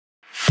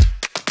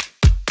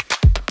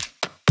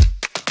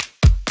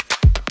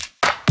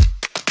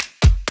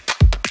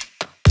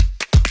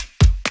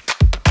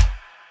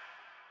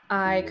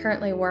I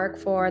currently work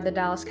for the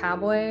Dallas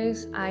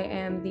Cowboys. I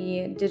am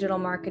the digital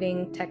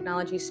marketing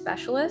technology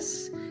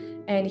specialist,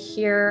 and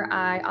here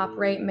I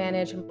operate,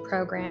 manage, and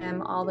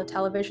program all the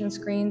television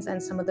screens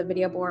and some of the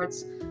video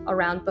boards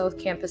around both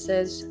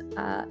campuses,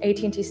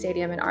 AT&T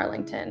Stadium in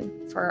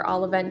Arlington, for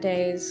all event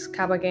days,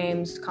 Cowboy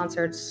games,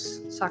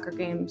 concerts, soccer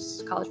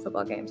games, college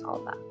football games, all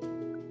of that.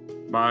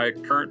 My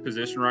current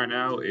position right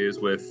now is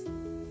with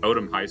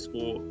Odom High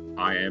School.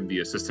 I am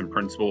the assistant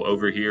principal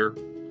over here.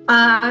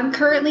 I'm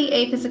currently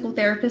a physical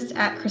therapist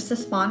at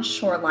Christus Bond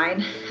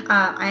Shoreline.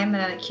 I am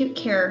an acute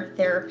care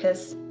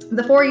therapist.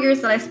 The 4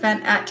 years that I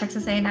spent at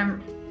Texas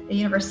A&M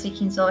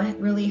University-Kingsville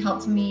really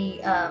helped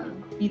me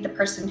be the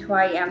person who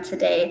I am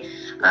today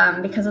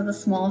because of the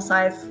small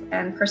size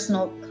and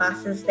personal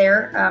classes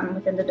there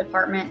within the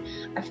department.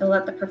 I feel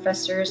that the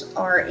professors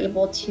are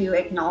able to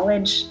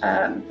acknowledge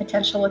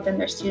potential within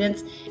their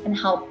students and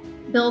help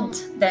build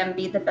them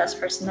be the best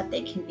person that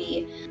they can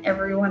be.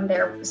 Everyone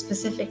there,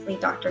 specifically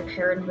Dr.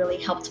 Karen, really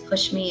helped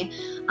push me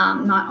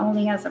not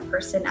only as a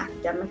person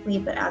academically,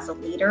 but as a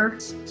leader.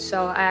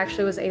 So I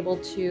actually was able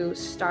to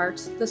start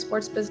the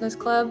sports business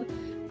club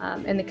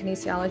in the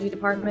kinesiology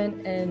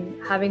department,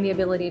 and having the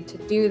ability to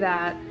do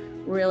that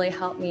really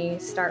helped me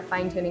start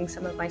fine-tuning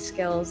some of my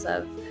skills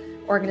of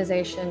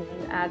organization,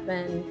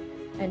 admin,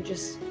 and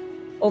just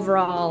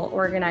overall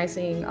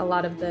organizing a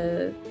lot of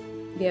the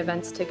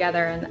events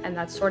together, and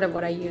that's sort of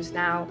what I use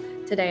now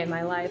today in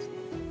my life.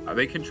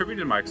 They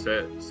contributed to my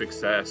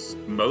success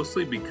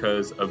mostly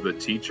because of the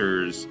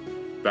teachers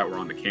that were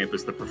on the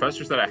campus. The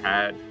professors that I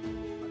had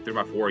through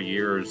my 4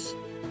 years,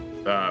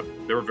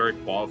 they were very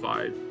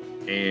qualified,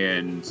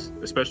 and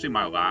especially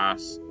my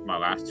last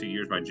 2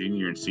 years, my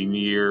junior and senior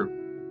year,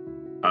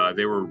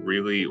 they were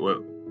really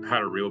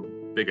had a real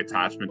big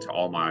attachment to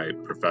all my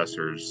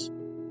professors.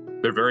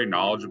 They're very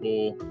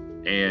knowledgeable,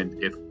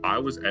 and if I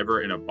was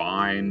ever in a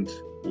bind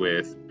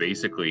with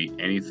basically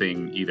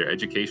anything, either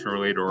education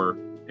related or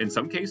in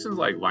some cases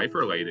like life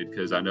related,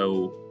 because I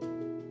know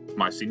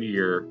my senior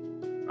year,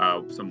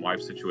 some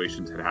life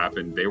situations had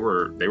happened. They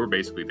were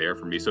basically there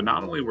for me. So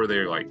not only were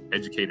they like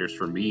educators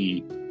for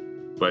me,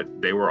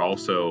 but they were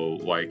also,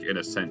 like, in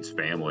a sense,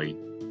 family.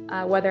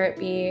 Whether it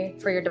be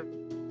for your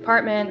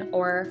department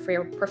or for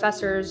your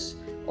professors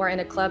or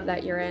in a club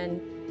that you're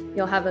in,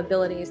 you'll have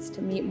abilities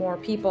to meet more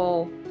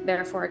people,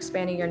 therefore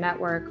expanding your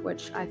network,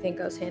 which I think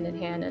goes hand in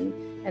hand,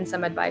 and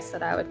some advice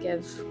that I would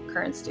give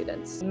current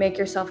students. Make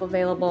yourself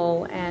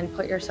available and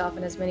put yourself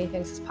in as many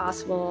things as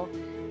possible.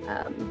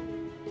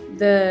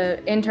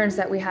 The interns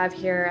that we have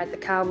here at the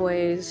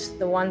Cowboys,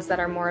 the ones that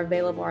are more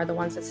available are the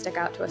ones that stick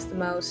out to us the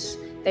most.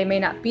 They may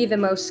not be the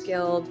most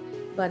skilled,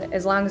 but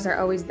as long as they're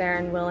always there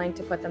and willing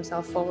to put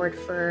themselves forward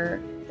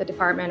for the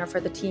department or for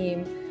the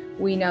team,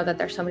 we know that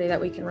there's somebody that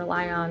we can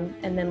rely on,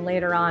 and then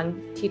later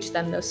on teach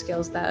them those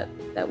skills that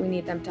we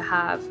need them to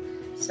have.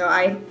 So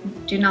I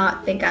do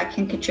not think I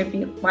can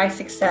contribute my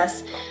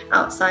success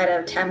outside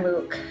of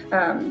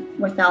TAMUC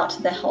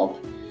without the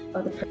help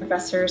of the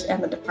professors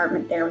and the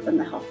department there within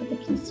the help of the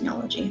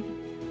kinesiology.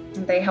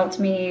 They helped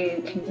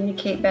me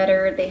communicate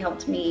better. They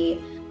helped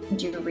me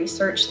do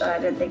research that I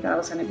didn't think that I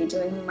was going to be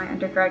doing in my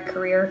undergrad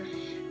career.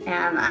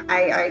 And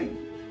I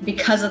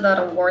because of that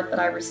award that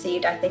I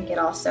received, I think it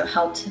also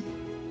helped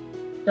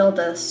build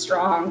a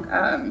strong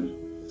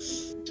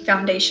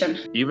foundation.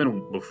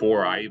 Even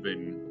before I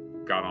even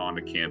got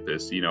onto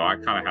campus, I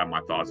kind of had my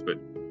thoughts, but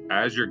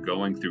as you're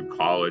going through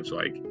college,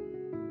 like,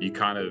 you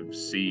kind of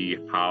see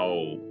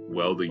how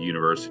well the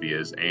university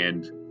is,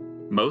 and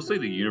mostly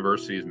the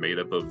university is made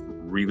up of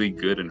really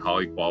good and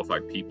highly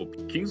qualified people.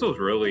 Kingsville's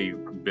really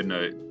been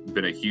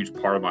a huge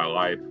part of my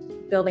life.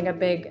 Building a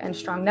big and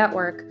strong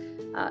network,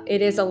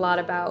 it is a lot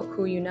about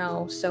who you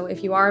know. So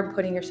if you are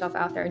putting yourself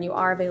out there and you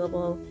are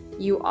available,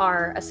 you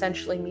are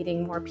essentially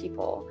meeting more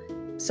people.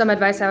 Some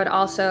advice I would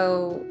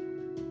also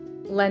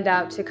lend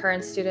out to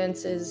current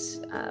students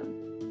is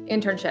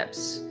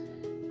internships.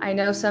 I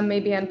know some may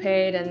be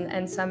unpaid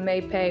and some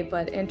may pay,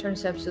 but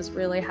internships is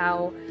really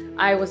how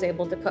I was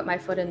able to put my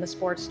foot in the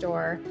sports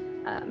door.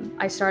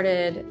 I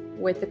started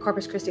with the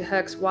Corpus Christi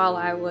Hooks while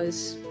I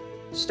was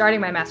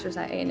starting my master's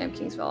at A&M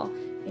Kingsville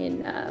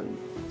in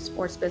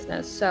sports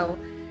business. So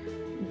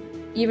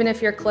even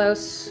if you're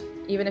close,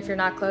 even if you're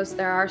not close,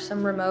 there are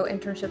some remote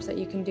internships that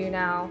you can do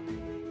now.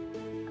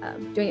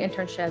 Doing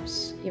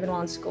internships, even while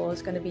in school,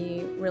 is going to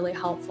be really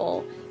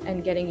helpful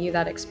in getting you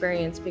that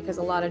experience, because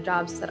a lot of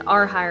jobs that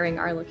are hiring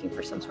are looking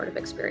for some sort of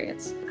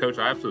experience. Coach,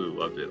 I absolutely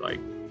loved it. Like,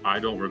 I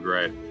don't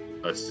regret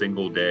a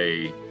single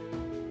day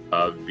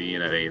of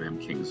being at A&M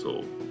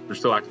Kingsville. They're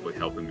still actively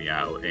helping me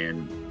out,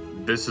 and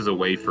this is a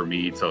way for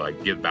me to,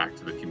 like, give back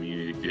to the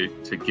community,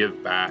 to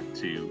give back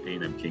to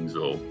A&M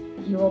Kingsville.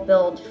 You will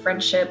build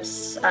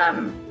friendships,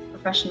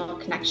 professional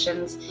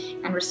connections,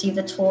 and receive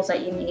the tools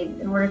that you need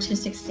in order to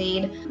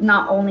succeed,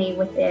 not only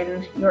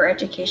within your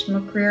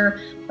educational career,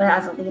 but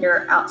as a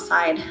leader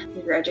outside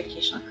of your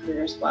educational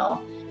career as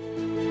well.